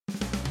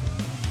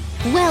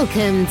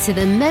Welcome to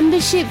the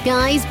Membership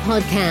Guys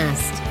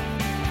podcast.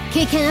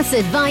 Kick-ass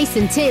advice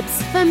and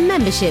tips for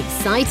membership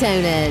site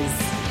owners.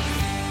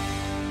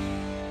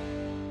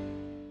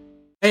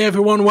 Hey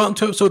everyone, welcome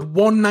to episode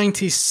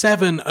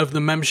 197 of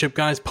the Membership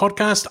Guys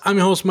podcast. I'm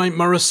your host, Mike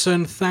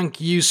Morrison. Thank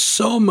you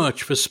so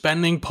much for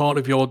spending part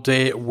of your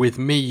day with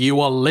me. You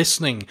are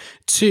listening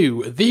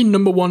to the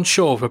number one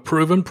show for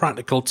proven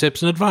practical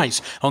tips and advice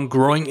on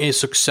growing a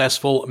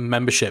successful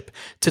membership.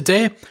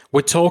 Today,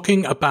 we're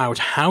talking about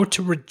how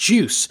to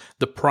reduce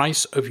the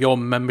price of your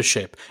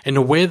membership in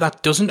a way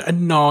that doesn't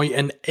annoy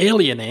and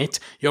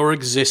alienate your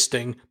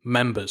existing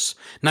members.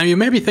 Now, you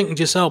may be thinking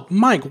to yourself,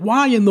 Mike,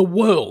 why in the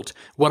world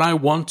would I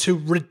want to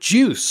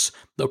reduce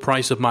the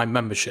price of my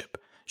membership?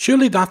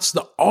 Surely that's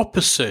the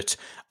opposite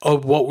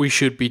of what we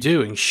should be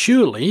doing.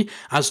 Surely,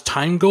 as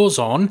time goes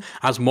on,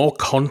 as more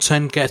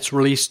content gets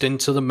released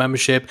into the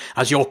membership,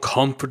 as your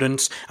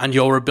confidence and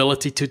your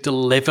ability to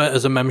deliver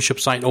as a membership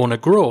site owner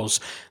grows,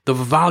 the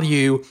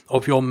value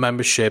of your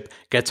membership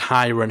gets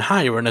higher and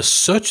higher. And as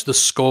such, the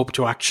scope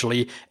to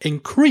actually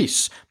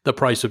increase the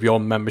price of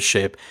your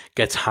membership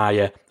gets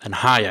higher and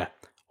higher.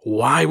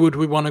 Why would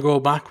we want to go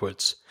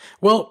backwards?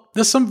 Well,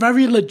 there's some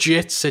very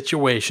legit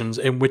situations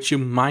in which you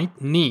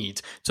might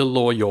need to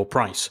lower your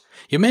price.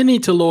 You may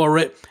need to lower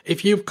it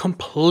if you've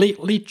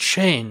completely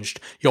changed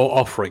your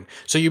offering.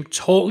 So you've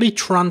totally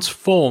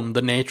transformed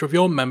the nature of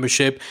your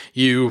membership.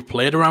 You've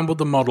played around with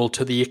the model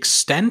to the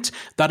extent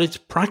that it's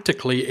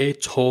practically a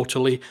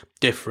totally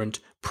different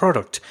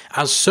product.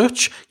 As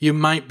such, you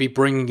might be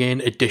bringing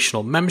in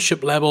additional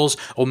membership levels,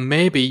 or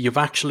maybe you've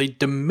actually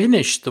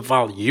diminished the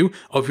value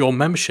of your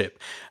membership.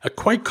 A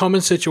quite common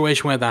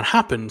situation where that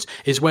happens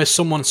is where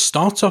someone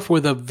starts off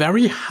with a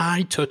very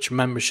high touch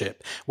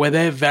membership, where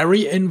they're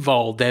very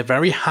involved, they're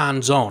very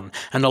hands-on,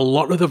 and a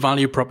lot of the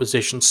value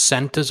proposition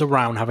centers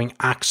around having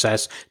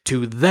access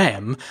to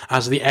them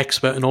as the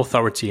expert and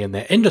authority in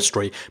their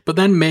industry. But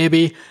then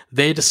maybe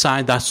they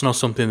decide that's not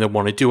something they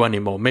want to do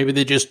anymore. Maybe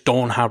they just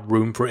don't have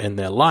room for it in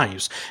their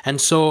lives. And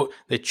so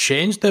they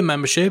change their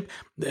membership.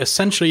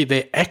 Essentially,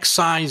 they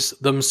excise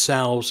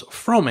themselves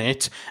from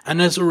it.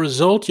 And as a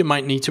result, you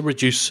might need to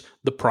reduce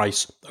the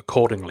price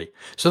accordingly.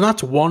 So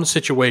that's one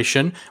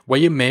situation where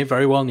you may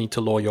very well need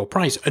to lower your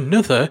price.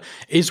 Another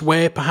is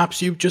where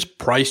perhaps you've just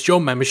priced your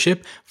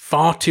membership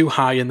far too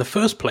high in the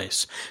first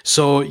place.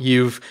 So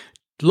you've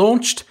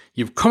launched,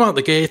 you've come out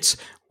the gates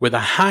with a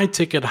high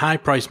ticket, high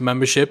price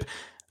membership,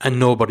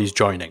 and nobody's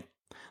joining.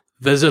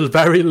 There's a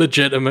very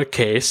legitimate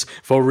case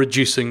for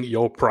reducing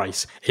your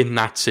price in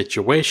that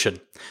situation.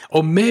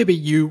 Or maybe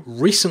you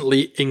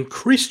recently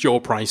increased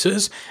your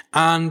prices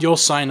and your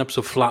signups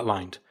have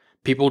flatlined.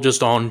 People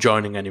just aren't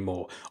joining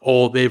anymore.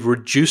 Or they've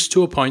reduced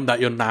to a point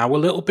that you're now a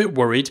little bit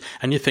worried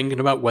and you're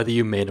thinking about whether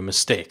you made a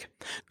mistake.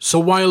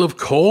 So while of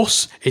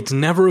course it's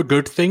never a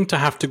good thing to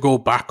have to go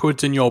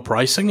backwards in your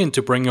pricing and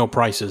to bring your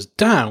prices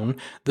down,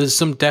 there's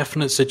some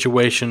definite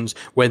situations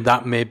where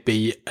that may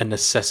be a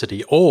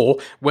necessity or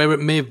where it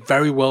may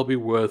very well be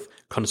worth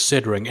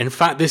considering. In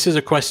fact, this is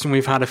a question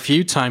we've had a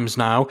few times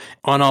now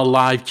on our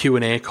live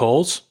Q&A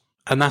calls.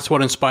 And that's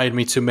what inspired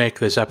me to make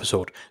this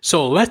episode.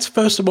 So let's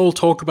first of all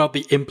talk about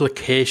the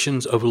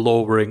implications of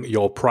lowering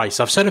your price.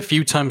 I've said a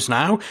few times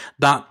now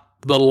that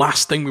the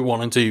last thing we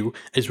want to do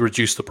is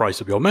reduce the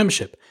price of your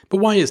membership. But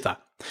why is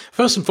that?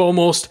 First and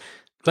foremost,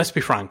 let's be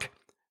frank.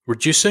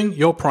 Reducing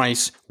your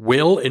price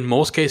will, in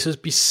most cases,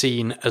 be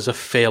seen as a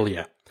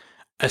failure,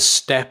 a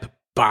step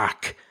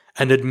back,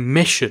 an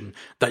admission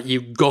that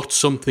you got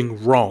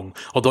something wrong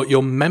or that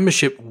your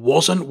membership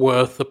wasn't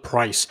worth the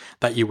price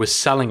that you were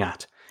selling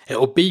at. It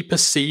will be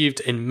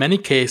perceived in many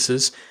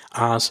cases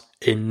as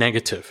a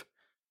negative.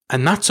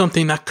 And that's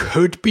something that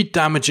could be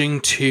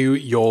damaging to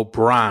your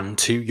brand,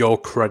 to your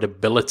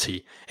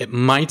credibility. It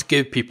might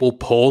give people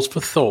pause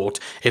for thought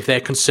if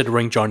they're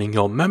considering joining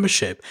your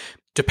membership.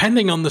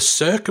 Depending on the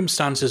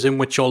circumstances in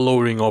which you're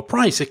lowering your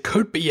price, it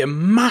could be a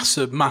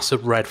massive,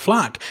 massive red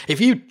flag.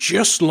 If you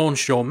just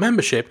launched your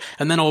membership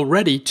and then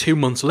already 2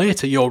 months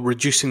later you're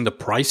reducing the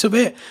price of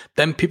it,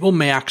 then people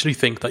may actually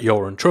think that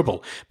you're in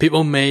trouble.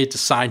 People may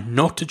decide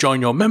not to join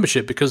your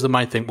membership because they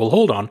might think, well,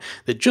 hold on,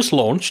 they just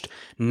launched,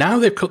 now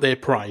they've cut their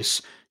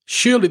price.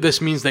 Surely this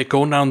means they're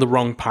going down the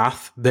wrong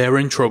path, they're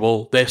in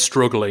trouble, they're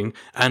struggling,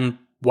 and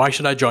why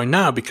should I join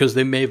now? Because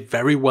they may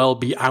very well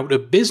be out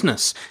of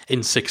business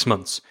in 6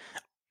 months.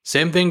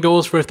 Same thing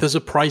goes for if there's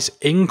a price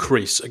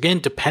increase. Again,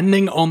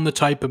 depending on the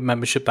type of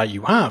membership that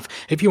you have.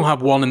 If you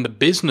have one in the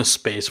business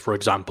space, for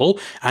example,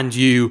 and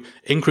you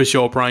increase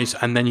your price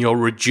and then you're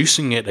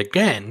reducing it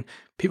again,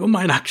 people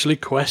might actually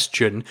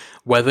question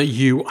whether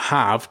you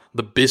have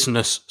the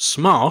business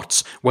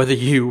smarts, whether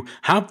you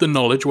have the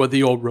knowledge, whether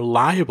you're a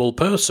reliable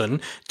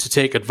person to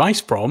take advice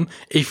from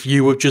if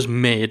you have just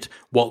made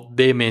what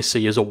they may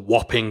see as a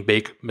whopping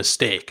big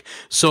mistake.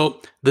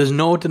 So there's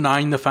no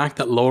denying the fact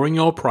that lowering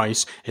your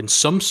price in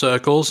some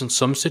circles, in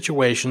some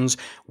situations,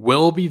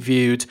 will be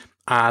viewed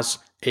as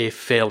a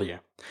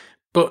failure.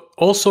 But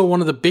also one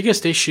of the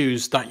biggest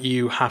issues that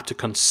you have to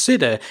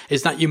consider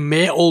is that you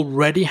may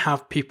already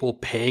have people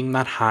paying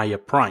that higher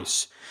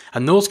price.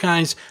 And those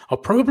guys are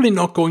probably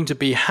not going to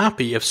be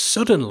happy if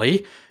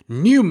suddenly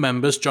new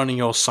members joining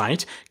your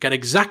site get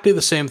exactly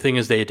the same thing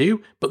as they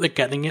do, but they're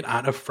getting it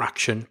at a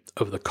fraction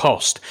of the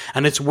cost.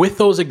 And it's with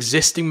those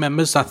existing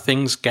members that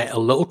things get a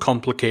little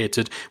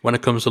complicated when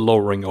it comes to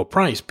lowering your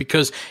price.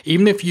 Because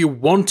even if you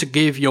want to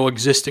give your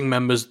existing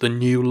members the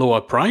new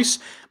lower price,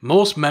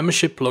 most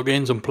membership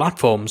plugins and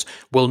platforms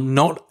will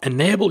not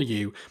enable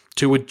you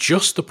to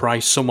adjust the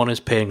price someone is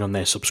paying on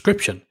their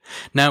subscription.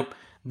 Now,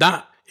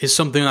 that is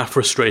something that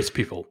frustrates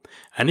people.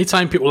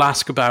 Anytime people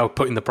ask about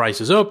putting the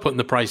prices up, putting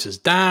the prices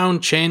down,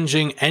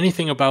 changing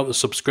anything about the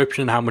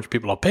subscription, how much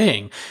people are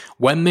paying,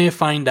 when they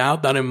find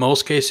out that in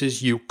most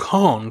cases you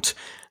can't,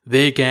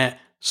 they get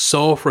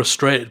so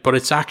frustrated. But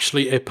it's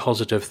actually a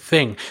positive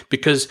thing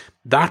because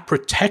that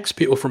protects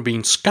people from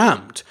being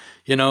scammed.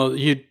 You know,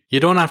 you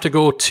don't have to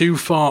go too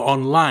far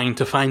online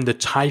to find the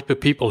type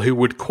of people who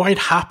would quite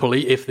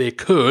happily, if they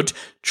could,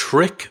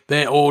 trick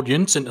their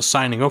audience into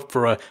signing up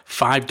for a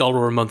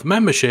 $5 a month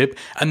membership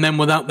and then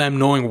without them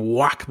knowing,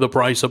 whack the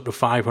price up to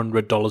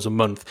 $500 a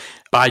month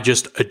by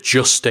just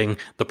adjusting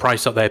the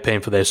price that they're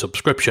paying for their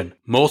subscription.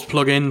 Most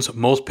plugins,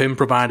 most PIM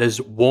providers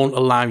won't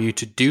allow you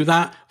to do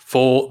that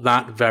for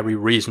that very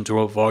reason, to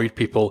avoid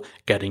people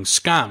getting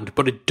scammed.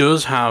 But it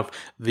does have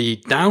the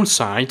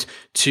downside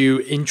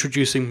to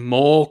introducing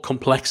more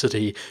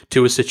complexity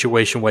to a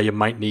situation where you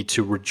might need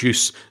to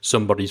reduce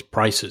somebody's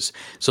prices.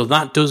 So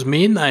that does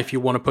mean that if you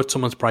want to put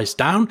someone's price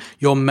down,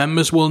 your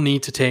members will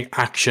need to take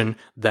action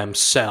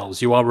themselves.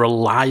 You are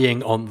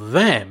relying on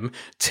them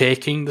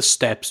taking the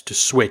steps to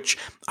switch,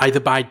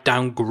 either by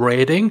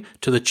downgrading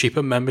to the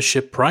cheaper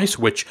membership price,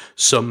 which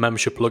some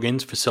membership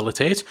plugins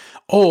facilitate,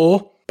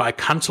 or by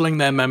cancelling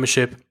their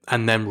membership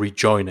and then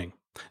rejoining.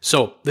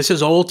 So this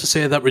is all to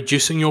say that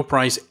reducing your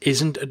price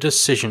isn't a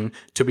decision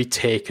to be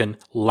taken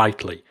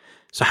lightly.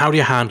 So how do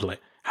you handle it?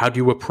 How do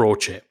you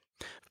approach it?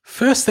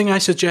 First thing I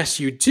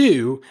suggest you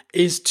do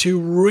is to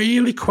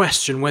really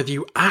question whether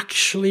you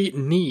actually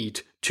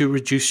need to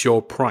reduce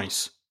your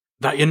price.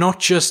 That you're not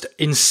just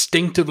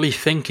instinctively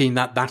thinking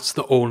that that's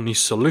the only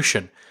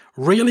solution.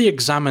 Really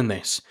examine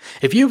this.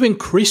 If you've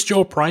increased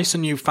your price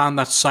and you've found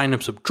that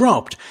signups have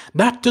dropped,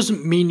 that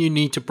doesn't mean you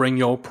need to bring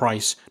your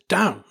price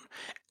down.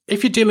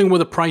 If you're dealing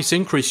with a price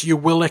increase, you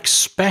will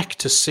expect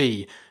to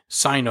see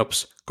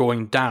signups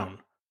going down.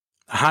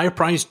 A higher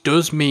price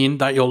does mean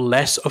that you're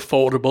less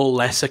affordable,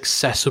 less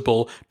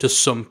accessible to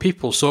some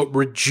people. So it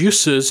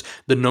reduces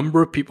the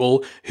number of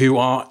people who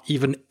are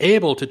even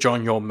able to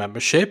join your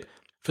membership.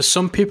 For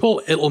some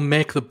people, it'll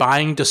make the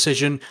buying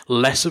decision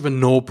less of a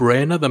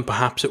no-brainer than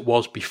perhaps it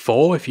was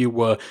before if you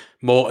were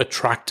more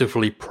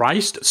attractively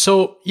priced.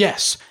 So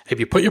yes, if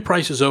you put your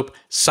prices up,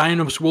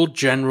 signups will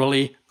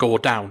generally go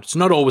down. It's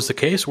not always the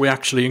case. We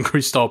actually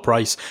increased our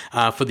price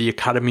for the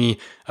Academy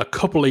a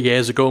couple of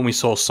years ago and we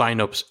saw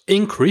signups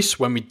increase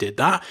when we did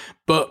that.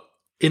 But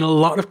in a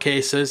lot of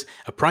cases,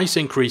 a price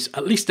increase,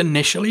 at least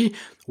initially,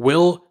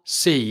 will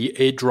see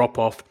a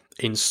drop-off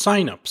in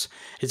signups.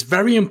 It's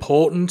very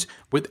important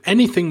with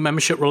anything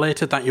membership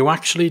related that you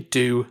actually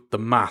do the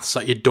maths,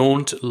 that you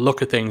don't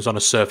look at things on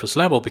a surface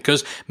level,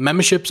 because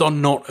memberships are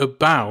not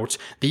about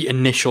the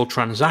initial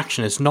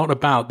transaction. It's not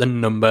about the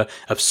number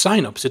of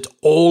signups. It's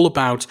all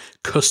about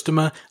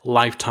customer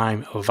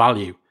lifetime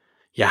value.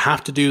 You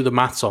have to do the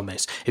maths on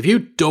this. If you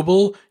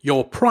double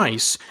your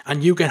price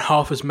and you get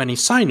half as many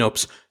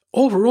signups,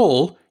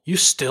 overall, you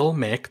still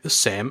make the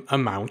same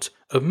amount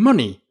of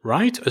money,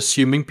 right?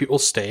 Assuming people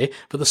stay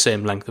for the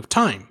same length of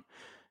time.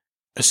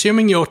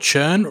 Assuming your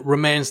churn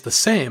remains the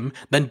same,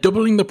 then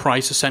doubling the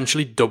price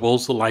essentially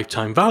doubles the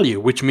lifetime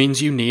value, which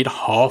means you need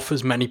half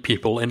as many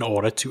people in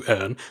order to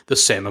earn the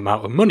same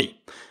amount of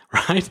money,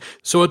 right?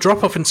 So a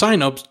drop-off in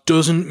signups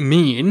doesn't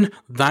mean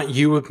that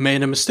you have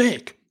made a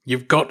mistake.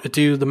 You've got to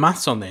do the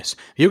maths on this.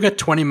 You get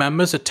 20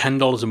 members at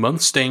 $10 a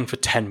month staying for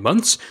 10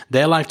 months.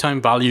 Their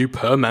lifetime value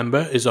per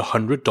member is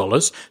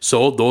 $100.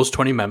 So those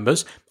 20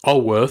 members are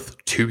worth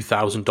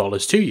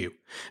 $2,000 to you.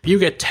 If you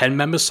get 10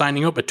 members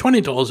signing up at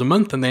 $20 a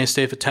month and they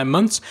stay for 10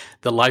 months,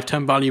 the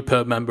lifetime value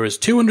per member is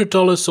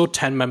 $200. So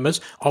 10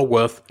 members are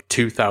worth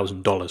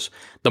 $2,000.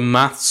 The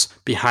maths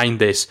behind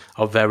this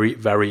are very,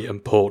 very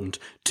important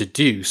to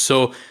do.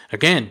 So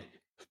again,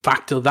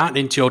 factor that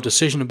into your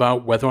decision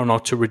about whether or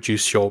not to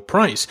reduce your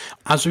price.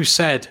 As we've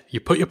said,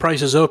 you put your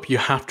prices up, you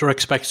have to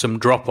expect some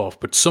drop off.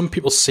 But some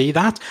people see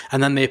that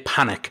and then they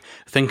panic,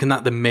 thinking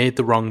that they made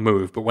the wrong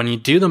move. But when you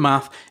do the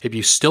math, if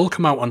you still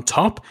come out on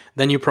top,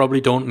 then you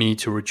probably don't need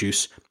to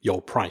reduce your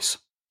price.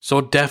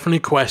 So definitely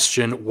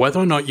question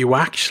whether or not you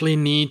actually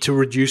need to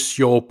reduce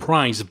your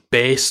price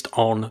based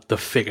on the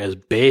figures,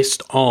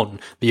 based on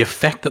the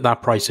effect that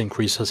that price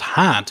increase has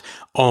had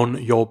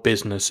on your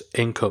business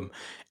income.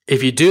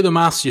 If you do the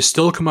maths, you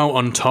still come out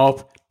on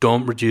top,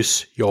 don't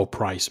reduce your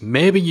price.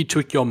 Maybe you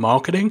tweak your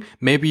marketing,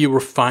 maybe you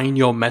refine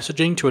your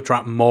messaging to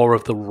attract more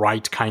of the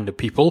right kind of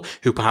people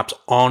who perhaps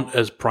aren't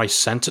as price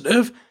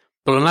sensitive.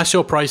 But unless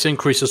your price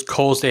increase has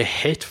caused a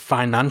hit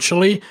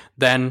financially,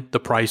 then the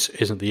price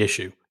isn't the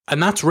issue.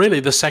 And that's really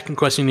the second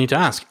question you need to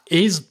ask.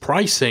 Is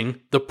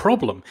pricing the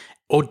problem?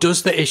 Or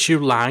does the issue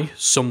lie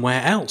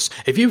somewhere else?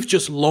 If you've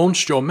just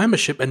launched your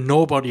membership and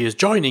nobody is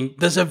joining,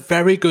 there's a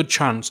very good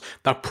chance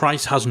that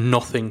price has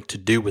nothing to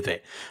do with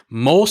it.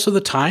 Most of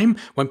the time,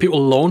 when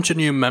people launch a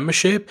new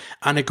membership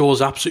and it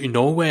goes absolutely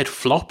nowhere, it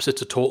flops,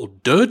 it's a total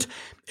dud,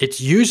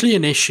 it's usually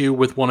an issue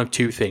with one of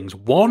two things.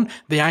 One,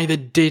 they either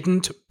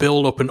didn't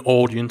build up an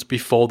audience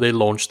before they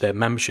launched their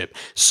membership.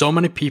 So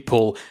many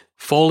people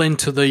fall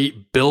into the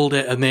build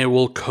it and they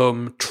will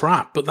come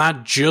trap, but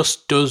that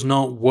just does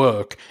not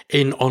work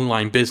in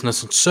online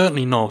business and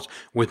certainly not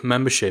with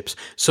memberships.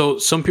 So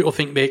some people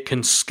think they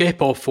can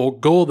skip or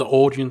forego the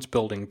audience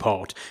building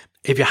part.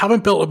 If you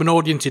haven't built up an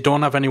audience, you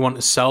don't have anyone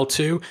to sell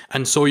to,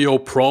 and so your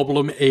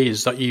problem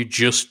is that you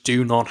just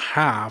do not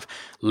have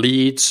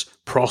leads,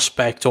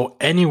 prospect, or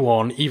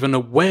anyone even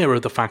aware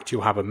of the fact you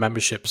have a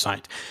membership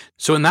site.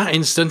 So in that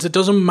instance, it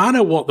doesn't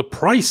matter what the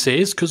price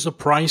is because the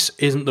price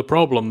isn't the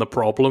problem. The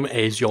problem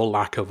is your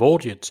lack of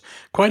audience.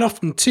 Quite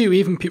often too,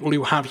 even people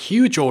who have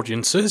huge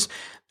audiences,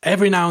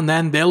 every now and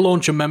then they'll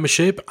launch a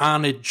membership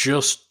and it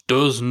just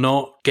does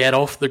not get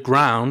off the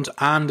ground.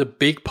 And a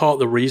big part of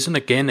the reason,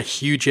 again, a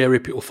huge area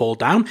people fall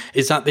down,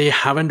 is that they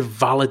haven't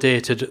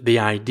validated the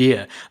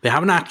idea. They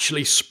haven't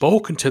actually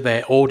spoken to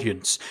their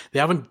audience. They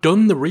haven't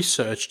done the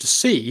research to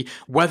see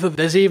whether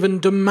there's even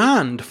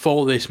demand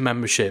for this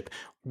membership,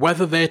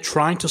 whether they're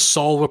trying to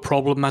solve a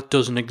problem that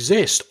doesn't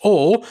exist,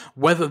 or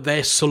whether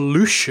their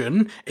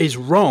solution is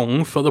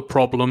wrong for the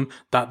problem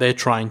that they're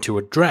trying to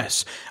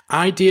address.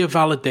 Idea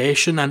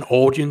validation and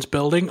audience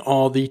building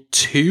are the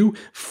two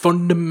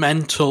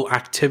fundamental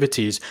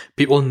activities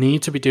people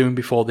need to be doing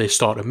before they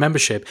start a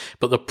membership.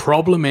 But the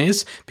problem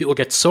is, people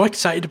get so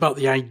excited about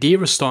the idea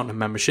of starting a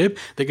membership,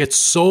 they get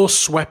so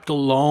swept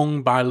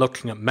along by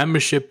looking at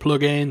membership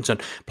plugins and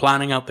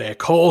planning out their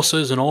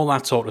courses and all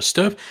that sort of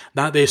stuff,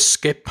 that they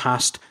skip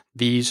past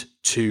these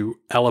two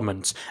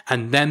elements.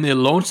 And then they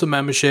launch the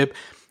membership,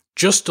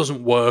 just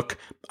doesn't work,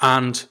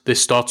 and they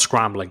start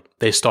scrambling,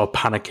 they start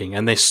panicking,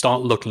 and they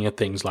start looking at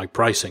things like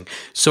pricing.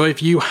 So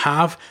if you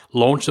have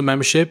launched a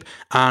membership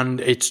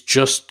and it's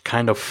just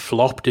kind of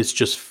flopped, it's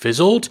just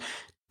fizzled,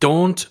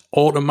 don't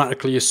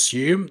automatically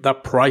assume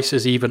that price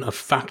is even a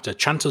factor.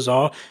 Chances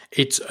are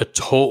it's a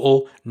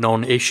total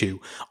non-issue.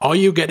 Are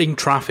you getting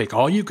traffic?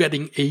 Are you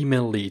getting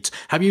email leads?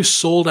 Have you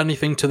sold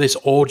anything to this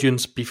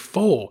audience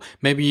before?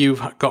 Maybe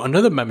you've got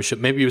another membership.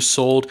 Maybe you've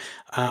sold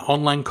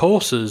online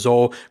courses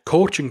or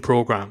coaching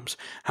programs.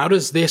 How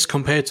does this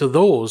compare to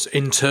those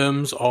in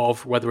terms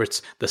of whether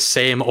it's the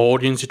same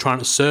audience you're trying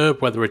to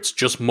serve, whether it's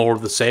just more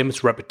of the same,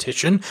 it's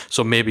repetition.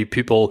 So maybe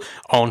people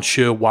aren't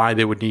sure why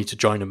they would need to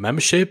join a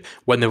membership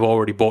when they've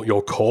already bought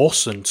your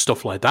course and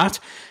stuff like that.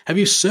 Have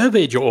you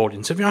surveyed your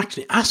audience? Have you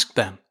actually asked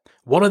them?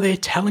 What are they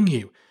telling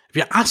you? If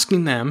you're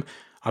asking them,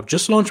 I've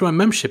just launched my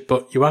membership,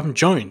 but you haven't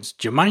joined,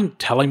 do you mind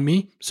telling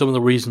me some of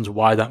the reasons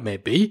why that may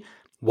be?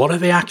 What are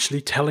they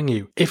actually telling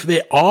you? If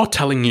they are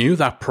telling you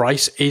that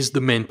price is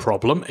the main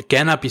problem,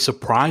 again, I'd be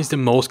surprised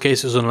in most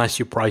cases unless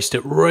you priced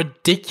it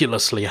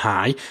ridiculously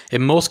high.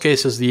 In most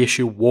cases, the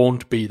issue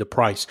won't be the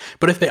price.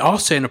 But if they are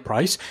saying a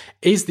price,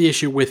 is the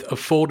issue with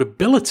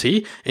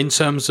affordability in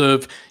terms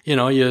of,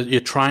 you're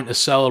trying to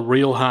sell a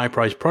real high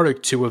price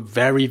product to a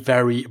very,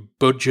 very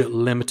budget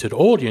limited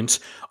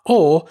audience?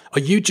 Or are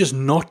you just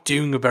not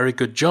doing a very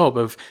good job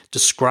of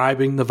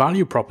describing the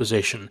value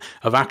proposition,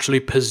 of actually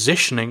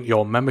positioning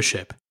your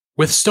membership?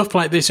 With stuff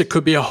like this, it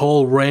could be a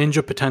whole range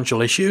of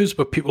potential issues,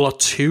 but people are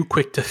too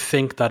quick to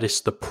think that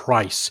it's the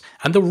price.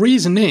 And the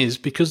reason is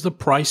because the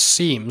price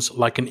seems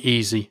like an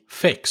easy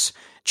fix.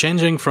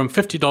 Changing from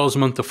 $50 a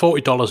month to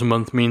 $40 a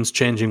month means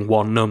changing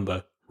one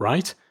number,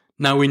 right?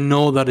 Now, we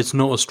know that it's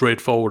not as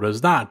straightforward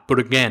as that, but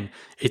again,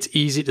 it's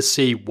easy to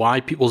see why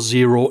people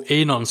zero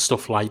in on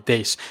stuff like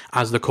this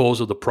as the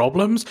cause of the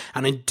problems,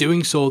 and in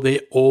doing so,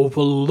 they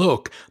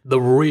overlook the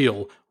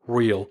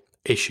real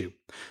issue.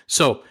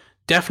 So,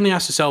 definitely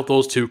ask yourself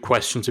those two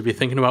questions if you're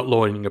thinking about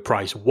lowering your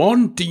price.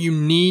 One, do you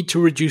need to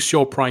reduce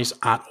your price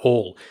at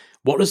all?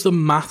 What does the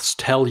maths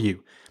tell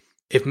you?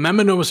 If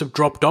member numbers have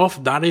dropped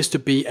off, that is to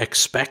be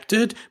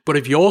expected. But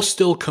if you're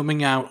still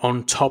coming out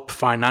on top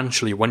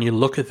financially, when you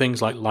look at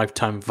things like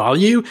lifetime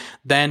value,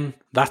 then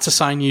that's a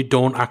sign you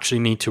don't actually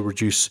need to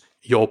reduce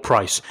your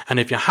price. And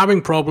if you're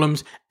having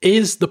problems,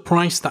 is the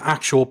price the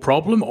actual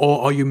problem,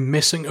 or are you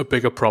missing a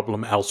bigger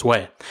problem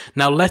elsewhere?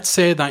 Now, let's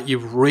say that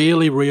you've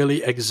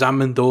really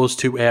examined those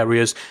two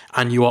areas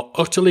and you are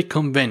utterly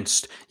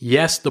convinced,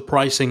 yes, the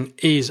pricing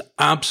is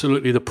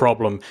absolutely the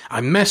problem.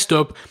 I messed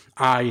up.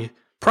 I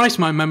priced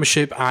my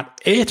membership at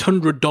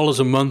 $800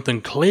 a month,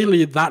 and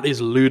clearly that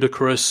is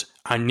ludicrous.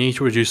 I need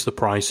to reduce the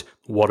price.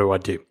 What do I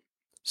do?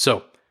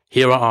 So,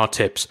 here are our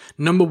tips.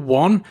 Number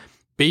one,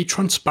 be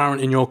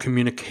transparent in your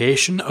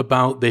communication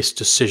about this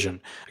decision.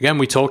 Again,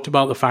 we talked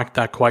about the fact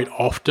that quite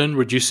often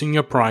reducing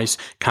your price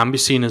can be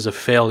seen as a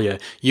failure.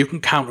 You can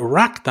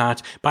counteract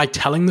that by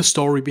telling the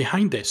story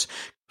behind this.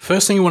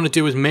 First thing you want to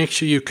do is make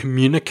sure you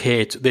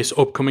communicate this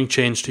upcoming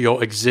change to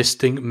your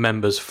existing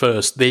members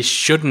first. They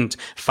shouldn't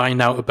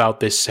find out about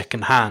this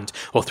secondhand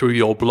or through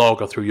your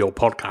blog or through your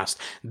podcast.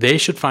 They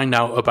should find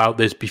out about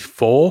this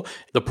before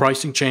the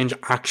pricing change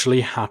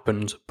actually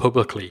happens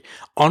publicly.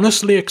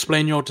 Honestly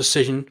explain your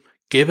decision.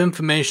 Give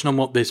information on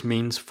what this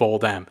means for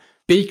them.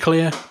 Be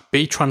clear,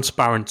 be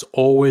transparent,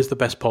 always the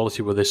best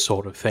policy with this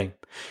sort of thing.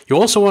 You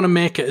also want to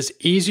make it as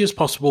easy as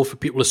possible for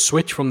people to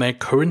switch from their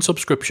current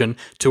subscription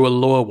to a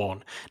lower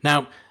one.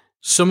 Now,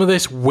 some of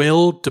this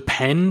will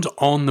depend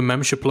on the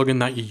membership plugin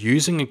that you're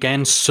using.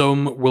 Again,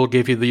 some will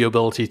give you the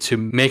ability to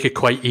make it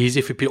quite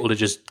easy for people to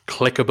just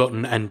click a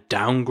button and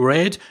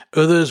downgrade.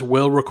 Others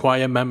will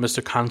require members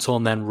to cancel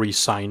and then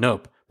re-sign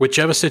up.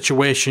 Whichever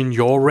situation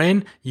you're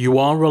in, you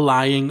are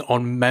relying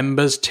on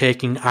members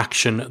taking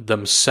action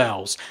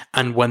themselves.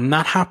 And when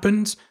that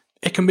happens,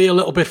 it can be a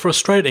little bit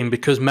frustrating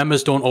because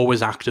members don't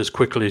always act as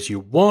quickly as you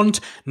want.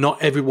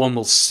 Not everyone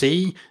will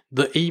see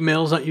the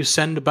emails that you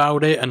send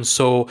about it. And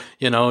so,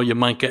 you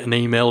might get an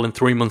email in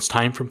 3 months'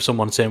 time from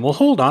someone saying, well,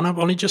 hold on, I've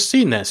only just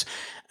seen this.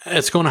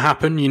 It's going to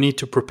happen. You need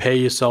to prepare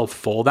yourself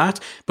for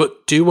that,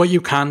 but do what you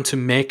can to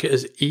make it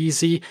as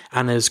easy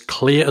and as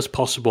clear as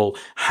possible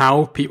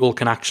how people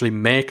can actually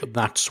make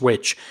that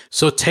switch.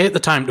 So take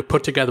the time to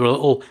put together a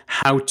little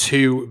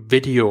how-to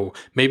video,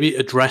 maybe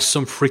address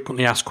some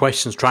frequently asked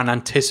questions, try and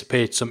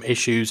anticipate some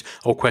issues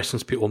or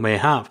questions people may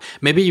have.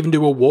 Maybe even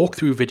do a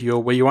walkthrough video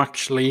where you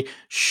actually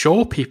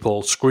show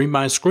people screen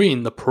by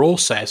screen the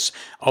process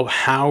of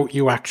how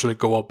you actually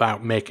go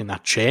about making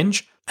that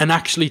change and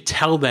actually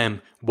tell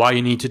them why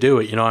you need to do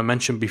it. I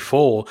mentioned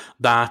before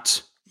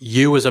that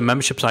you as a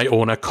membership site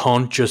owner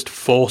can't just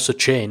force a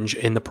change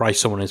in the price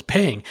someone is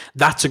paying.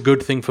 That's a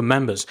good thing for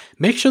members.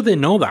 Make sure they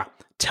know that.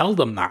 Tell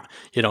them that.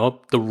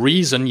 The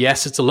reason,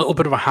 yes, it's a little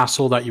bit of a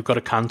hassle that you've got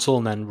to cancel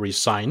and then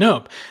re-sign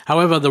up.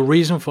 However, the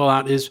reason for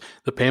that is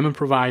the payment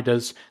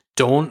providers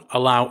don't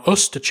allow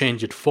us to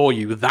change it for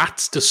you.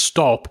 That's to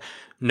stop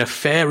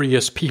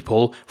nefarious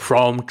people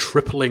from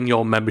tripling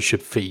your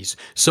membership fees.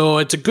 So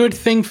it's a good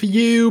thing for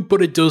you,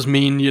 but it does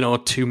mean,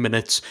 2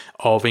 minutes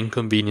of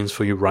inconvenience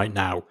for you right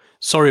now.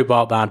 Sorry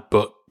about that,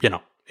 but,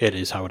 it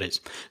is how it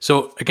is.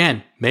 So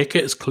again, make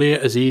it as clear,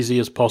 as easy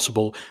as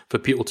possible for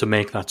people to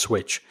make that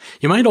switch.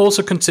 You might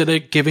also consider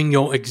giving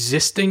your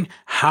existing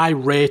high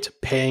rate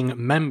paying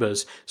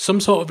members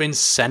some sort of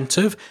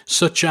incentive,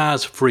 such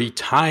as free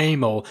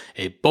time or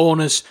a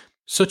bonus,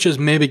 such as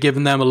maybe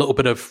giving them a little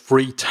bit of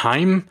free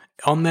time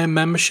on their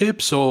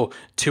membership, so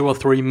 2 or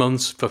 3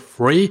 months for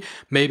free,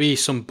 maybe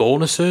some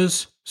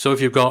bonuses. So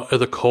if you've got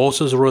other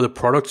courses or other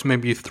products,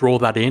 maybe you throw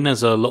that in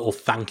as a little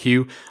thank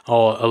you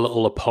or a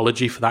little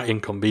apology for that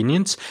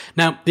inconvenience.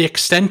 Now, the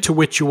extent to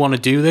which you want to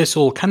do this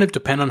will kind of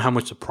depend on how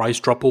much the price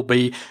drop will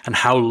be and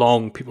how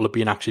long people have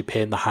been actually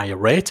paying the higher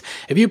rate.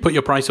 If you put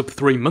your price up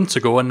 3 months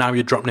ago and now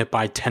you're dropping it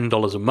by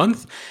 $10 a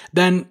month,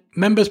 then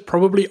members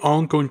probably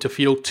aren't going to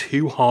feel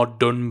too hard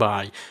done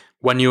by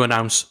when you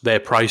announce their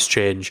price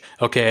change.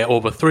 Okay,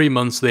 over 3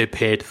 months, they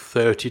paid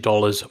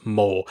 $30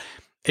 more.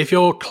 If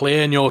you're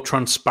clear and you're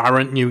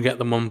transparent and you get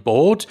them on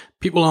board,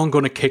 people aren't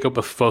going to kick up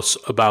a fuss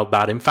about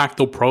that. In fact,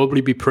 they'll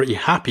probably be pretty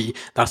happy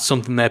that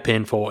something they're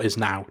paying for is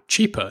now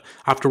cheaper.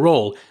 After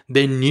all,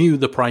 they knew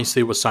the price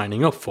they were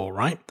signing up for,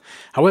 right?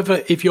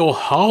 However, if you're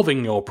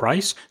halving your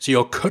price, so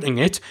you're cutting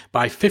it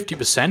by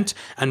 50%,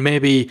 and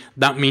maybe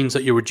that means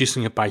that you're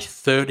reducing it by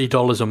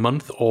 $30 a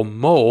month or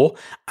more,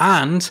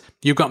 and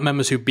you've got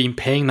members who've been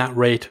paying that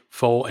rate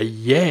for a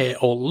year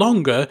or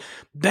longer,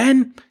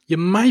 then you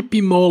might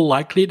be more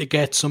likely to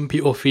get some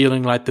people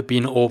feeling like they've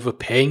been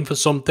overpaying for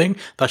something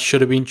that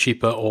should have been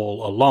cheaper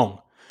all along.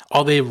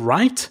 Are they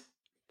right?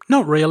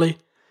 Not really.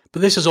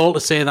 But this is all to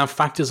say that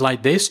factors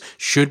like this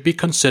should be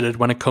considered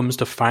when it comes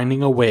to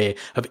finding a way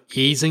of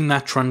easing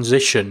that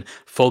transition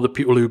for the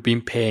people who've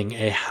been paying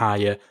a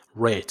higher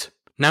rate.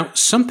 Now,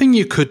 something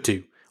you could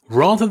do,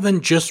 rather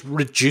than just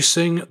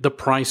reducing the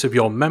price of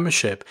your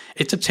membership,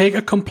 is to take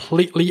a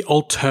completely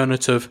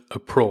alternative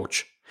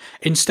approach.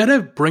 Instead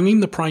of bringing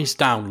the price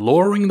down,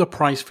 lowering the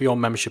price for your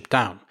membership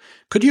down,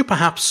 could you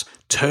perhaps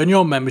turn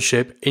your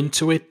membership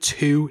into a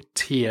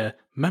 2-tier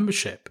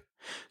membership?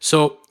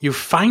 So you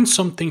find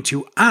something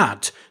to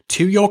add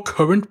to your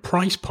current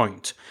price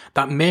point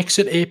that makes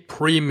it a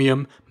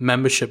premium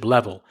membership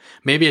level.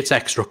 Maybe it's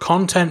extra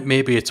content,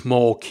 maybe it's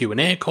more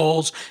Q&A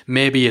calls,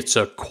 maybe it's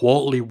a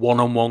quarterly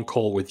one-on-one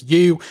call with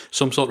you,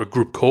 some sort of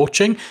group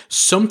coaching,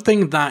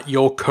 something that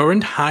your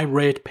current high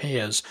rate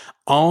payers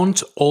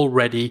aren't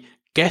already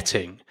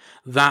getting,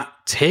 that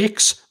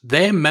takes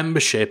their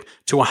membership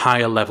to a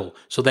higher level,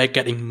 so they're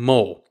getting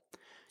more.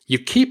 You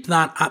keep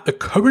that at the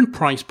current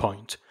price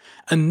point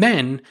and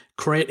then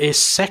create a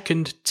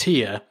second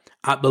tier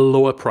at the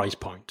lower price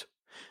point.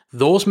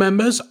 Those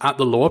members at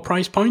the lower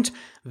price point,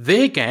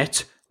 they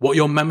get what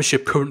your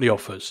membership currently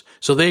offers.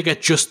 So they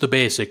get just the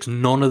basics,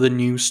 none of the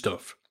new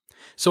stuff.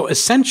 So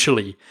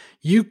essentially,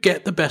 you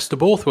get the best of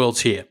both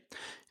worlds here.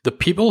 The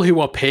people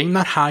who are paying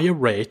that higher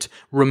rate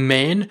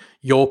remain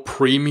your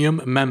premium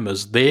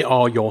members. They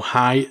are your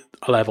high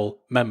level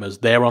members.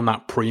 They're on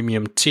that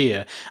premium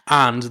tier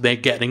and they're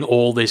getting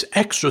all this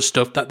extra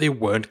stuff that they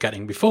weren't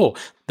getting before.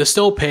 They're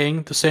still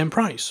paying the same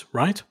price,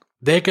 right?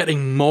 They're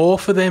getting more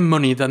for their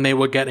money than they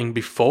were getting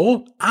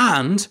before,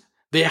 and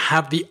they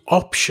have the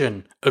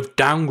option of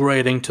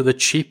downgrading to the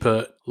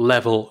cheaper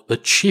level, the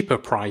cheaper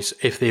price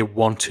if they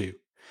want to.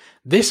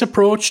 This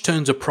approach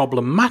turns a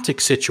problematic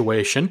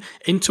situation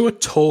into a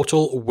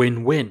total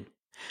win-win.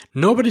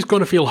 Nobody's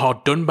going to feel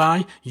hard done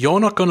by. You're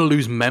not going to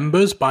lose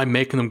members by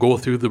making them go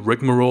through the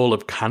rigmarole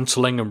of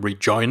cancelling and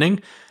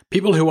rejoining.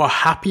 People who are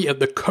happy at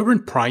the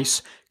current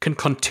price can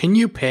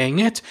continue paying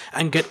it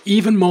and get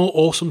even more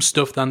awesome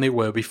stuff than they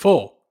were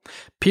before.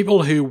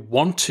 People who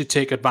want to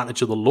take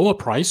advantage of the lower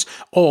price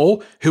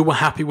or who were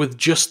happy with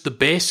just the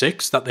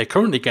basics that they're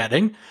currently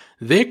getting,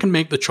 they can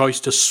make the choice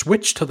to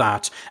switch to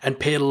that and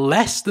pay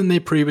less than they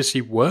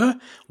previously were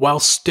while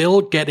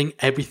still getting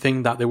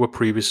everything that they were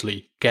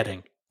previously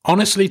getting.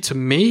 Honestly, to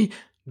me,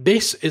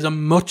 this is a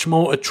much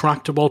more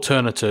attractive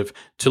alternative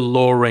to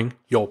lowering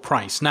your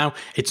price. Now,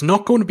 it's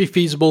not going to be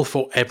feasible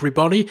for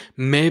everybody.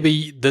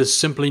 Maybe there's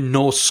simply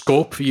no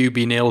scope for you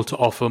being able to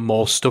offer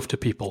more stuff to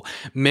people.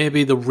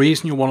 Maybe the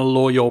reason you want to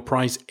lower your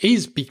price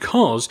is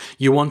because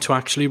you want to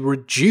actually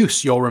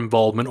reduce your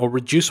involvement or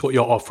reduce what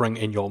you're offering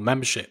in your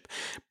membership.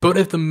 But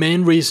if the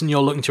main reason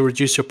you're looking to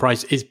reduce your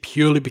price is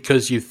purely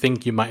because you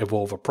think you might have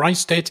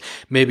overpriced it,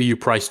 maybe you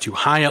priced too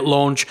high at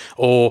launch,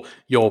 or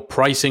your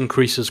price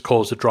increases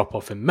cause a drop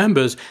off in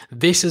members,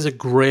 this is a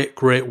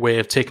great way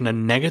of taking a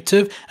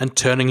negative and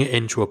turning it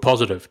into a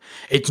positive.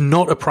 It's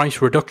not a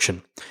price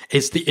reduction.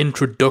 It's the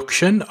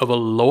introduction of a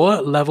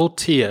lower level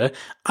tier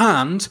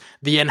and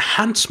the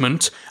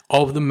enhancement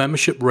of the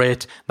membership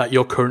rate that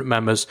your current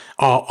members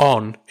are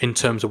on in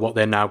terms of what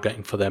they're now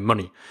getting for their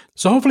money.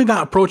 So hopefully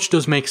that approach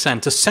does make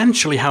sense.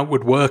 Essentially how it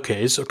would work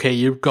is, okay,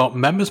 you've got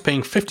members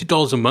paying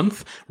 $50 a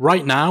month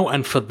right now,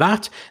 and for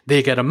that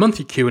they get a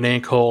monthly Q&A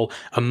call,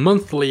 a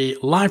monthly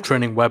live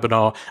training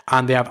webinar,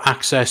 and they have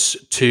access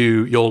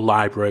to your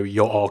library,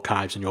 your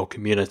archives, and your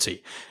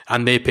community.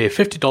 And they pay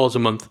 $50 a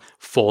month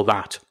for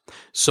that.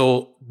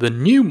 So the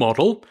new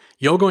model,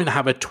 you're going to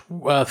have a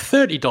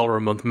 $30 a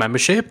month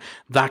membership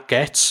that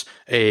gets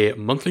a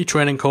monthly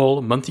training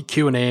call, monthly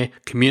Q&A,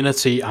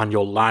 community, and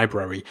your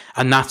library.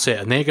 And that's it.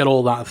 And they get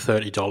all that at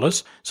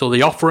 $30. So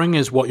the offering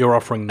is what you're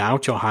offering now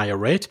to a higher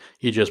rate.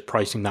 You're just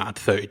pricing that at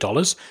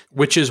 $30,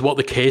 which is what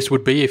the case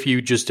would be if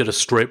you just did a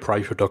straight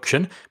price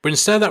reduction. But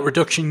instead of that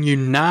reduction, you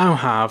now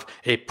have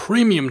a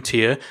premium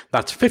tier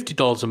that's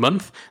 $50 a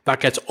month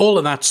that gets all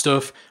of that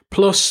stuff.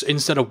 Plus,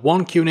 instead of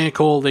one Q&A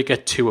call, they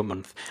get 2 a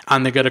month,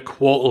 and they get a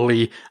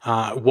quarterly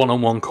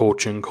one-on-one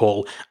coaching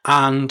call,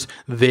 and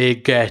they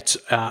get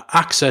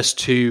access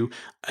to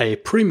a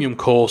premium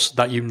course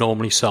that you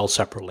normally sell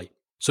separately.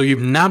 So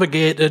you've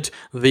navigated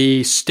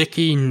the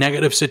sticky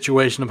negative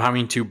situation of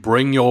having to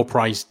bring your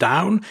price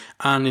down,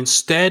 and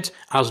instead,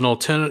 as an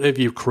alternative,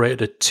 you've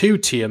created a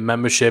 2-tier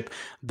membership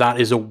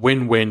that is a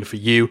win-win for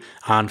you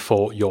and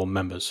for your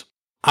members.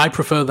 I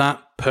prefer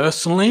that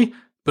personally.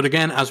 But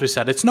again, as we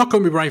said, it's not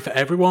going to be right for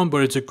everyone,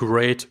 but it's a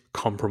great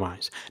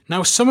compromise.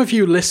 Now, some of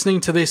you listening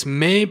to this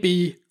may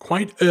be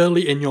quite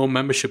early in your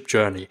membership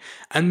journey,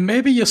 and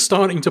maybe you're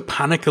starting to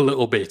panic a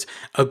little bit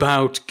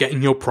about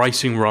getting your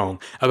pricing wrong,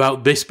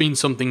 about this being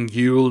something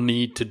you'll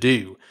need to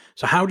do.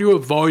 So how do you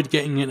avoid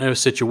getting into a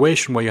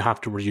situation where you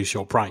have to reduce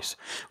your price?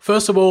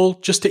 First of all,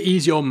 just to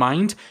ease your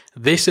mind,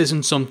 this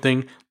isn't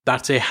something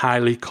that's a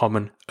highly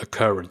common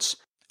occurrence.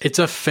 It's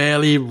a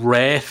fairly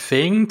rare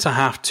thing to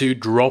have to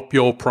drop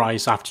your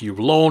price after you've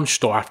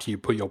launched or after you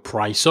put your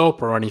price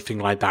up or anything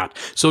like that.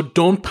 So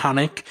don't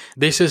panic.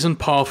 This isn't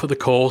par for the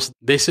course.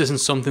 This isn't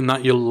something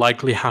that you'll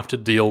likely have to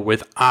deal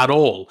with at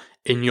all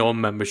in your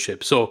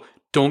membership. So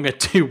don't get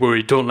too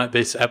worried. Don't let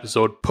this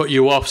episode put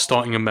you off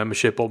starting a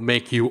membership or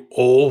make you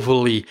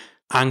overly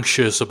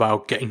anxious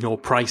about getting your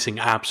pricing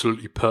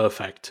absolutely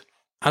perfect.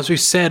 As we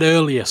said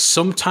earlier,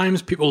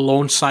 sometimes people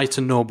launch sites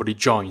and nobody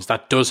joins.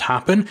 That does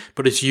happen,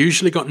 but it's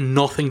usually got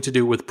nothing to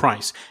do with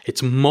price.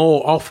 It's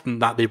more often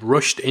that they've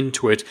rushed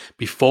into it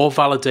before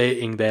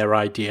validating their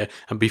idea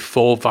and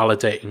before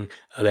validating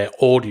their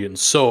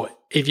audience. So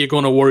if you're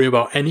going to worry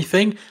about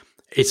anything,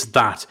 it's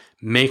that.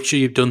 Make sure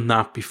you've done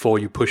that before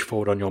you push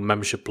forward on your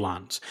membership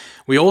plans.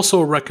 We also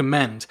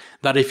recommend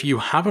that if you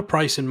have a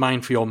price in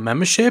mind for your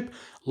membership,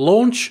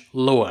 launch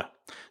lower.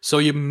 So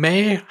you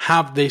may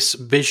have this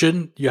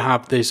vision, you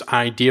have this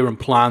idea and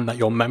plan that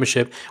your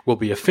membership will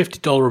be a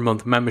 $50 a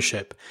month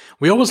membership.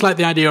 We always like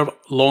the idea of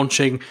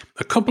launching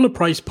a couple of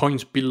price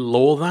points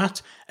below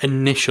that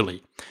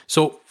initially.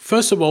 So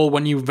first of all,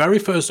 when you very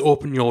first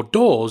open your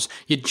doors,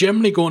 you're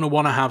generally going to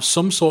want to have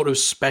some sort of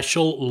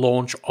special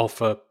launch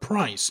offer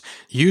price.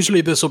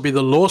 Usually this will be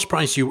the lowest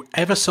price you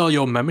ever sell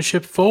your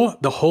membership for.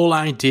 The whole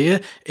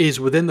idea is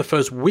within the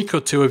first week or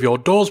two of your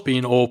doors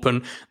being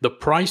open, the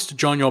price to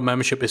join your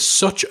membership is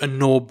such a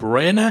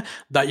no-brainer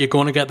that you're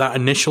going to get that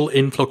initial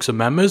influx of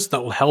members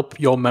that will help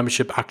your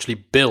membership actually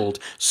build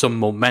some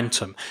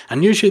momentum.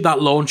 And usually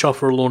that launch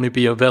offer will only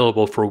be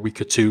available for a week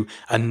or two,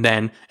 and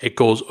then it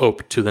goes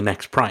up to the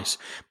next price.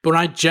 But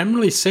I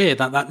generally say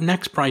that that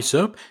next price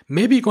up,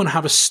 maybe you're going to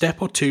have a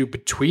step or two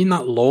between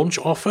that launch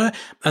offer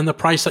and the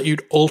price that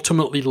you'd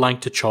ultimately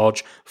like to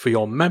charge for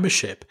your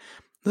membership.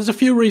 There's a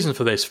few reasons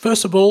for this.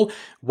 First of all,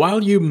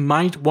 while you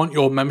might want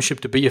your membership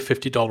to be a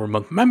 $50 a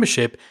month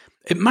membership,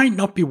 it might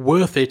not be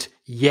worth it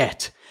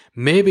yet.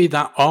 Maybe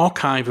that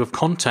archive of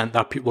content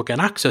that people get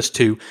access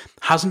to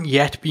hasn't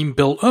yet been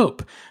built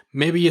up.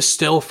 Maybe you're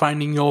still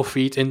finding your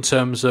feet in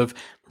terms of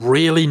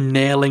really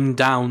nailing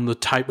down the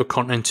type of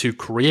content to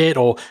create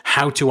or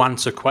how to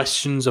answer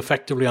questions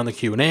effectively on the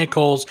Q&A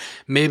calls.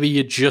 Maybe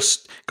you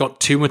just got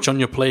too much on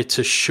your plate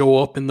to show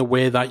up in the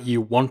way that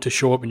you want to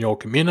show up in your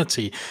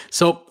community.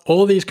 So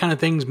all these kind of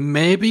things,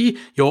 maybe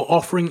your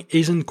offering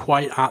isn't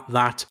quite at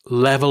that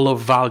level of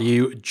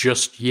value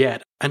just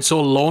yet. And so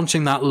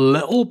launching that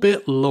little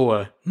bit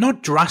lower,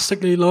 not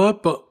drastically lower,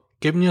 but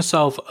giving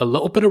yourself a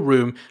little bit of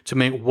room to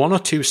make one or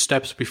two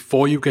steps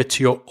before you get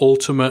to your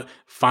ultimate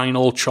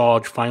final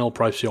charge, final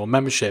price for your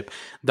membership.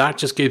 That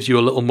just gives you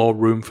a little more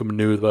room for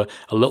maneuver,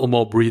 a little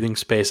more breathing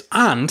space,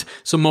 and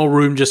some more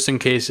room just in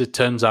case it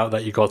turns out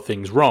that you got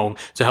things wrong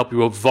to help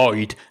you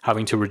avoid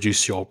having to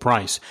reduce your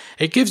price.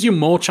 It gives you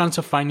more chance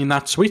of finding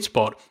that sweet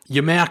spot.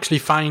 You may actually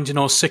find,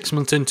 6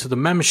 months into the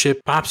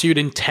membership, perhaps you'd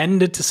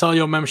intended to sell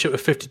your membership at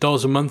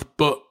 $50 a month,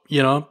 but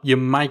you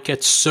might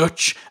get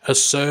such a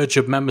surge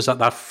of members at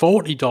that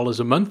 $40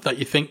 a month that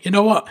you think, you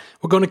know what,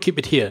 we're going to keep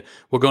it here.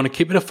 We're going to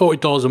keep it at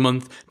 $40 a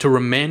month to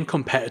remain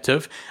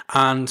competitive,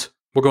 and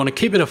we're going to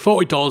keep it at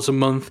 $40 a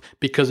month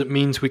because it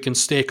means we can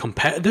stay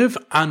competitive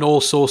and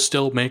also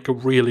still make a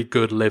really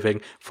good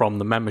living from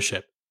the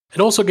membership. It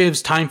also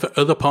gives time for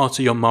other parts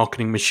of your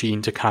marketing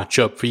machine to catch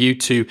up, for you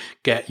to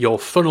get your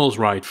funnels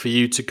right, for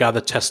you to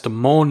gather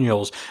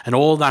testimonials and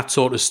all that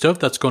sort of stuff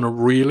that's going to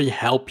really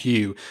help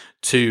you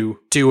to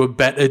do a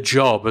better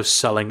job of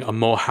selling a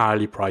more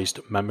highly priced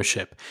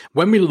membership.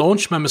 When we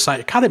launched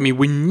MemberSite Academy,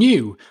 we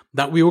knew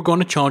that we were going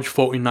to charge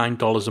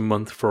 $49 a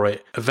month for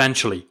it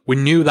eventually. We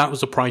knew that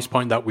was the price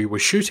point that we were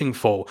shooting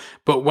for.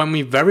 But when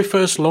we very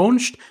first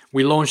launched,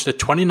 we launched at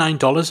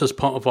 $29 as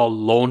part of our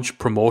launch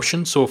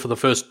promotion. So for the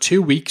first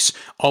 2 weeks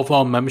of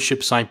our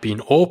membership site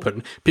being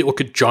open, people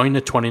could join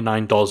at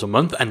 $29 a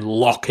month and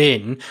lock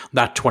in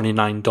that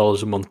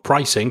 $29 a month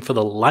pricing for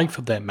the life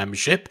of their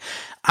membership.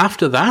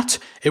 After that,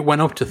 it went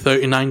up to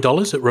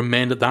 $39. It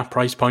remained at that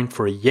price point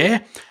for a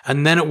year,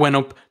 and then it went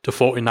up to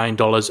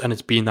 $49, and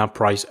it's been that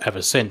price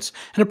ever since.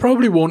 And it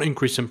probably won't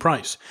increase in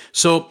price.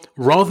 So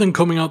rather than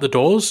coming out the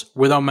doors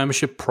with our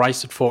membership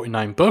priced at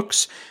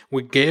 $49,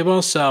 we gave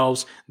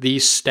ourselves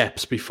these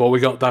steps before we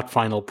got that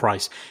final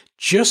price,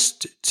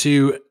 just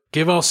to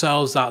give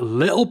ourselves that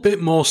little bit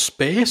more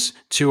space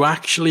to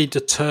actually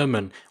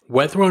determine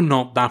whether or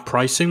not that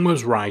pricing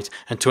was right,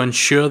 and to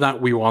ensure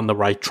that we were on the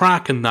right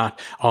track and that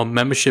our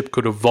membership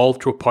could evolve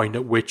to a point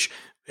at which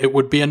it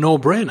would be a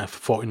no-brainer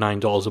for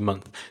 $49 a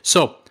month.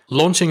 So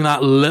launching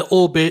that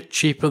little bit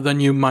cheaper than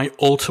you might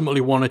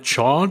ultimately want to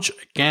charge,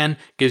 again,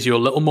 gives you a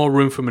little more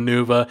room for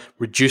maneuver,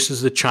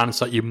 reduces the chance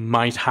that you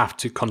might have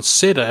to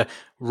consider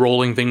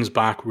rolling things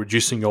back,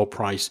 reducing your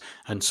price,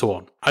 and so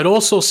on. I'd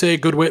also say a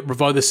good way to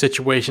avoid this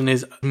situation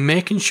is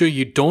making sure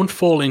you don't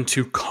fall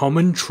into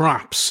common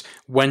traps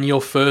when you're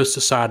first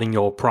deciding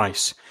your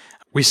price.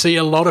 We see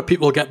a lot of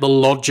people get the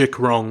logic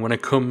wrong when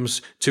it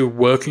comes to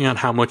working out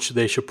how much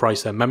they should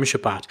price their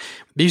membership at.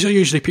 These are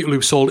usually people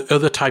who've sold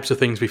other types of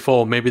things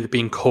before. Maybe they've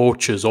been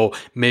coaches, or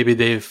maybe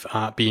they've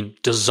been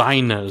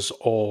designers,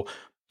 or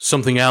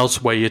something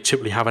else where you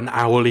typically have an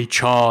hourly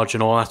charge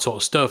and all that sort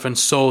of stuff. And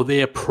so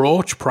they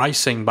approach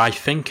pricing by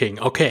thinking,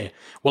 okay,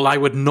 well, I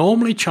would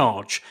normally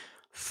charge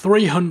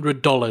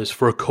 $300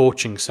 for a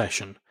coaching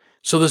session.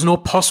 So there's no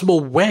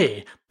possible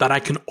way that I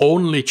can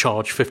only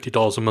charge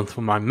 $50 a month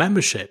for my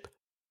membership.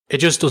 It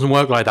just doesn't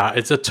work like that.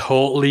 It's a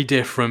totally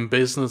different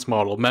business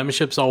model.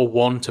 Memberships are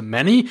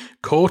one-to-many.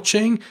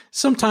 Coaching,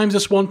 sometimes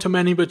it's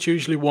one-to-many, but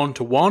usually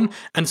one-to-one.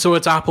 And so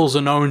it's apples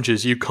and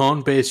oranges. You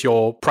can't base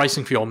your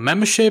pricing for your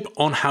membership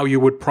on how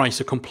you would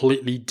price a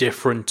completely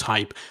different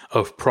type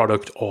of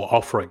product or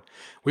offering.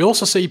 We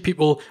also see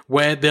people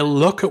where they'll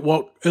look at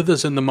what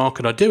others in the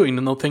market are doing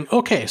and they'll think,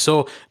 okay,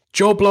 so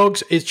Joe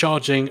Blogs is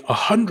charging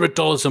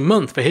 $100 a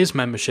month for his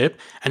membership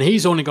and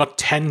he's only got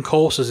 10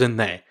 courses in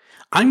there.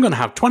 I'm going to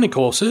have 20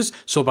 courses,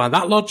 so by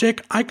that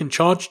logic, I can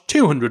charge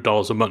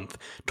 $200 a month.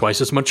 Twice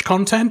as much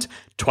content,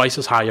 twice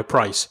as high a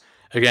price.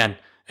 Again,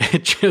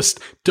 it just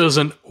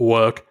doesn't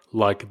work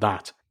like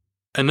that.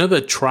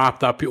 Another trap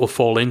that people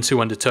fall into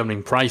when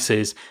determining price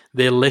is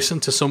they listen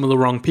to some of the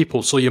wrong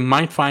people. So you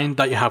might find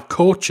that you have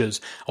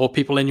coaches or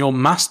people in your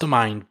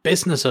mastermind,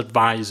 business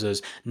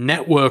advisors,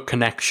 network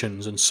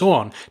connections, and so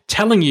on,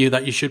 telling you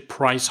that you should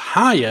price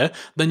higher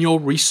than your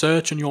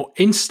research and your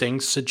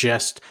instincts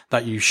suggest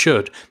that you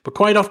should. But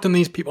quite often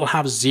these people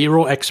have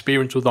zero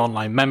experience with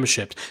online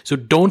memberships. So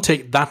don't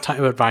take that type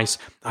of advice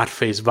at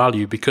face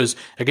value, because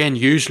again,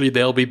 usually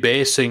they'll be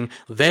basing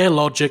their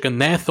logic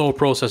and their thought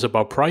process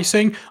about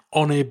pricing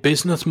on a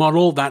business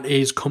model that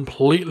is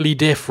completely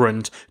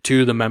different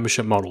to the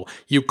membership model.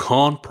 You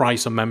can't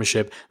price a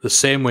membership the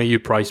same way you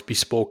price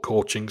bespoke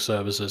coaching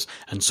services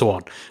and so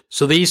on.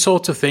 So these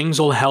sorts of things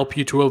will help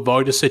you to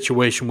avoid a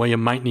situation where you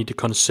might need to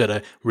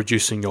consider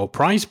reducing your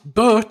price.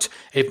 But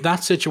if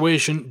that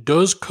situation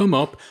does come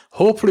up,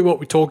 hopefully what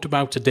we talked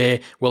about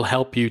today will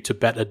help you to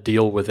better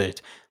deal with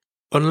it.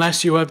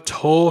 Unless you have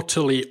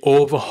totally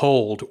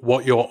overhauled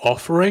what you're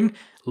offering,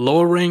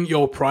 lowering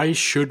your price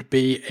should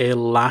be a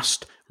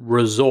last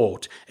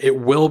resort. It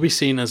will be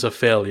seen as a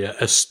failure,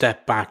 a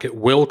step back. It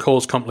will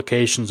cause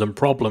complications and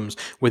problems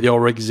with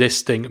your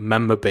existing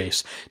member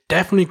base.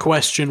 Definitely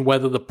question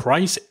whether the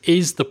price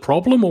is the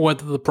problem or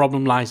whether the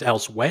problem lies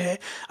elsewhere,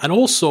 and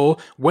also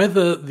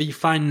whether the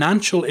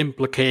financial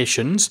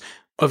implications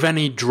of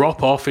any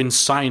drop-off in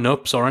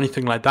sign-ups or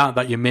anything like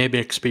that you may be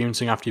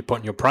experiencing after you're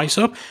putting your price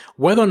up,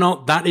 whether or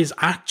not that is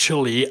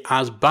actually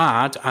as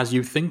bad as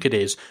you think it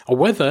is, or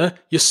whether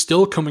you're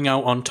still coming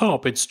out on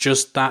top. It's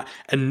just that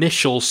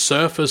initial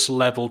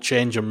surface-level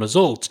change in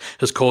results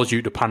has caused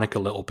you to panic a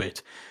little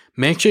bit.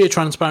 Make sure you're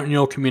transparent in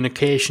your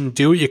communication.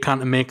 Do what you can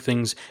to make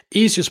things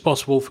easy as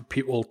possible for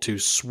people to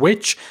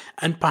switch,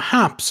 and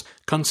perhaps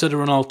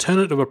consider an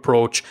alternative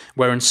approach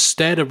where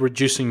instead of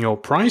reducing your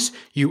price,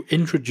 you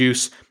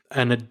introduce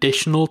an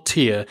additional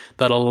tier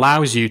that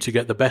allows you to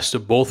get the best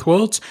of both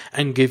worlds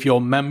and give your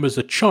members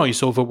a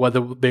choice over whether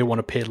they want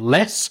to pay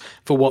less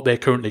for what they're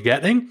currently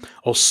getting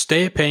or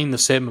stay paying the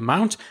same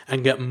amount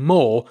and get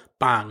more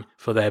bang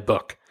for their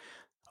buck.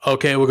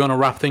 Okay, we're going to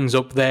wrap things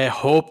up there.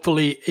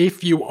 Hopefully,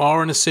 if you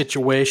are in a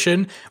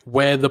situation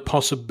where the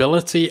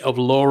possibility of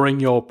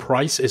lowering your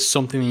price is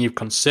something that you've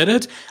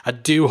considered, I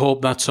do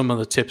hope that some of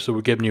the tips that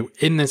we're giving you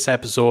in this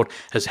episode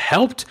has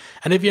helped.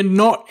 And if you're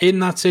not in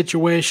that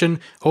situation,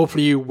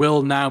 hopefully you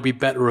will now be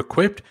better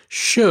equipped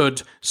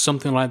should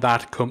something like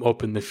that come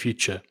up in the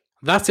future.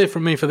 That's it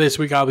from me for this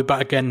week. I'll be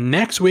back again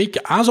next week,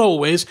 as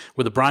always,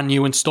 with a brand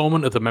new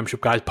installment of the Membership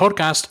Guys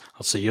podcast.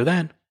 I'll see you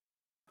then.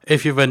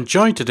 If you've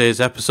enjoyed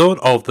today's episode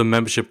of the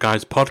Membership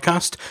Guys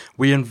podcast,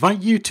 we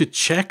invite you to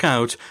check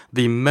out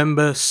the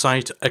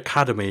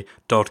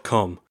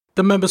membersiteacademy.com.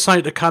 The Member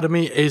Site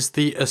Academy is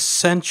the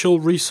essential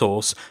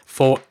resource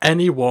for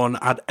anyone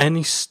at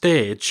any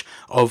stage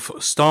of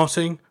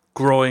starting,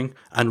 growing,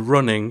 and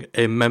running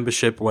a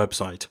membership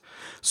website.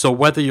 So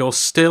whether you're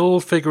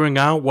still figuring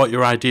out what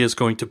your idea is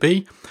going to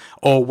be,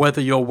 or whether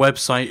your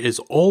website is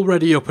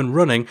already up and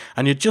running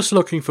and you're just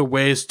looking for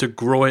ways to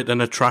grow it and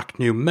attract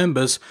new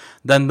members,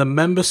 then the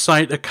Member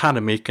Site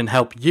Academy can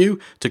help you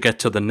to get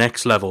to the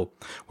next level.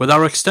 With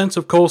our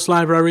extensive course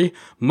library,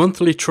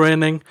 monthly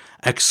training,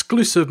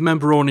 exclusive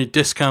member-only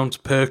discounts,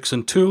 perks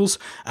and tools,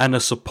 and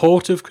a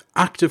supportive,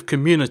 active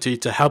community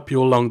to help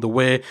you along the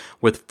way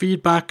with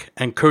feedback,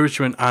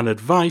 encouragement and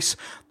advice,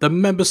 the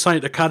Member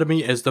Site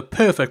Academy is the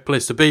perfect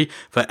place to be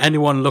for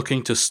anyone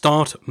looking to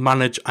start,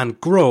 manage and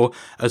grow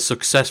a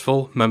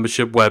successful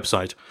membership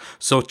website.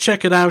 So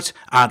check it out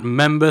at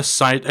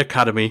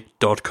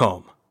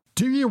membersiteacademy.com.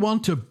 Do you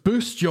want to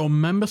boost your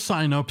member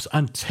signups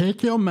and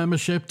take your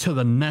membership to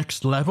the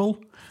next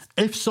level?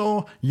 If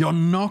so, you're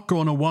not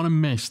going to want to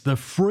miss the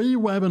free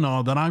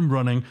webinar that I'm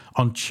running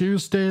on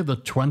Tuesday, the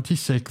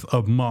 26th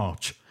of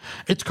March.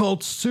 It's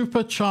called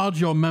Supercharge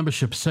Your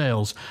Membership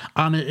Sales,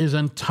 and it is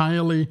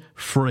entirely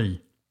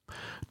free.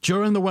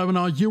 During the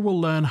webinar, you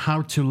will learn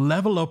how to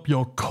level up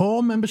your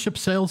core membership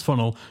sales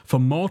funnel for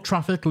more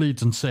traffic,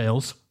 leads, and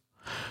sales.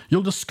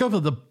 You'll discover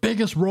the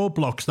biggest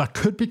roadblocks that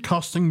could be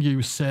costing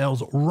you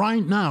sales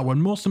right now,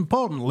 and most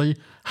importantly,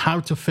 how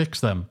to fix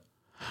them.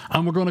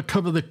 And we're going to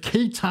cover the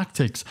key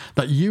tactics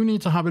that you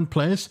need to have in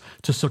place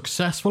to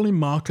successfully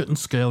market and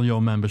scale your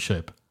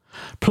membership.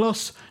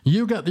 Plus,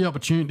 you get the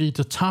opportunity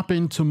to tap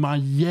into my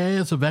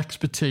years of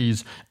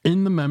expertise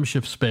in the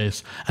membership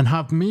space and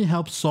have me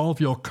help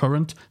solve your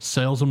current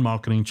sales and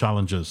marketing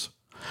challenges.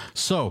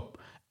 So,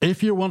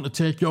 if you want to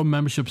take your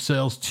membership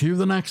sales to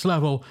the next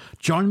level,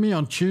 join me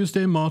on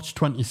Tuesday, March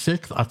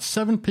 26th at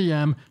 7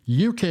 p.m.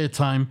 UK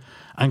time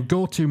and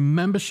go to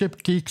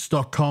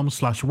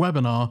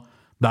membershipgeeks.com/webinar.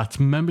 That's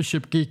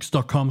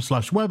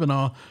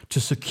membershipgeeks.com/webinar to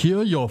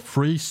secure your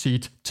free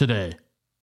seat today.